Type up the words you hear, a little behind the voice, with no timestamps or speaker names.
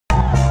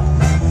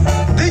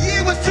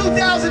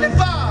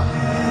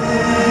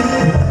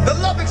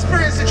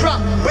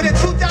but in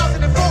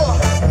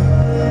 2004,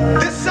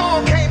 this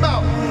song came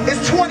out.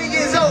 It's 20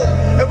 years old,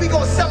 and we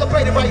gonna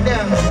celebrate it right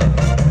now.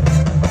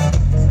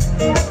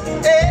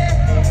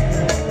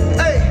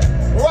 Hey,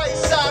 right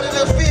side of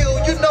the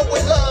field, you know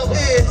what love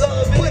is.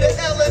 Put an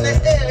L in the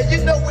air,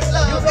 you know what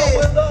love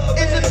is.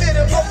 In the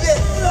middle, oh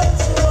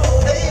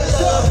yeah. Hey,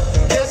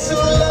 love, guess who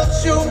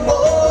loves you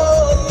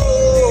more?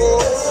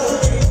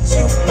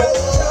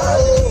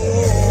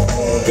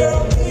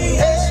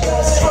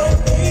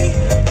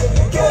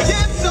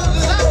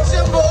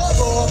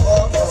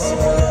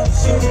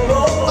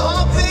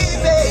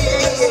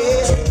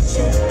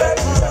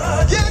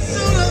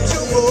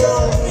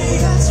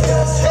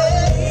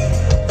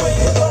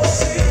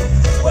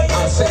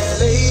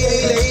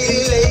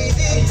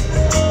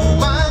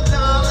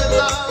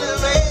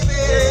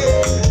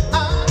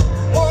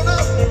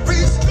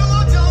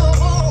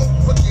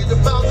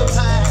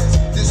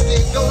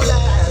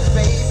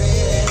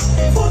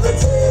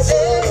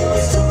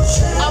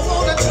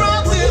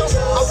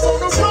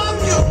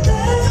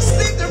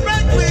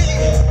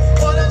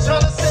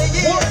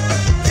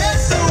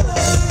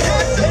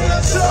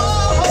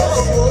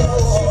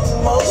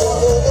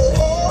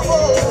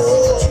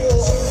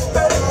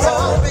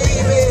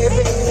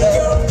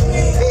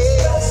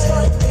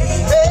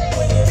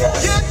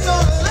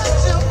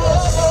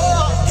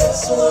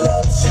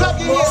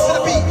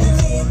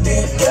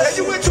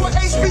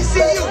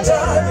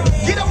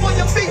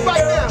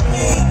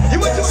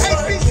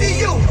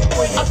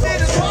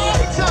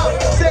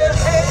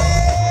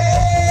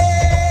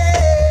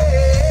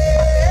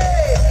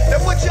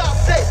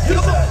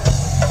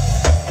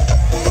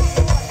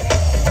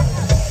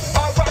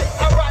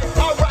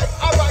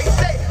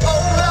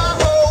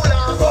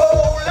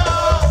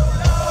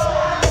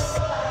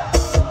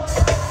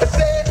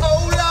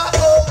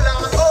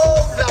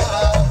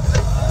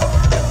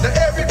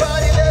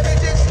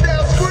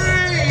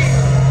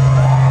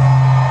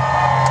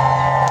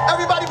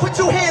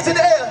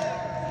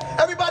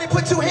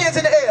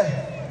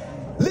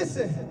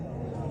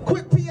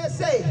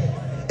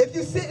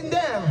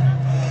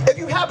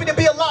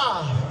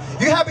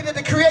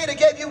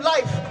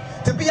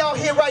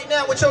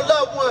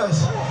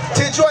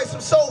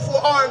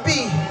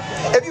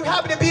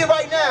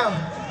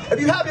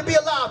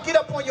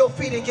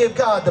 Give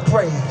God the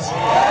praise.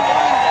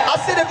 I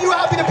said, if you're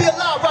happy to be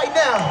alive right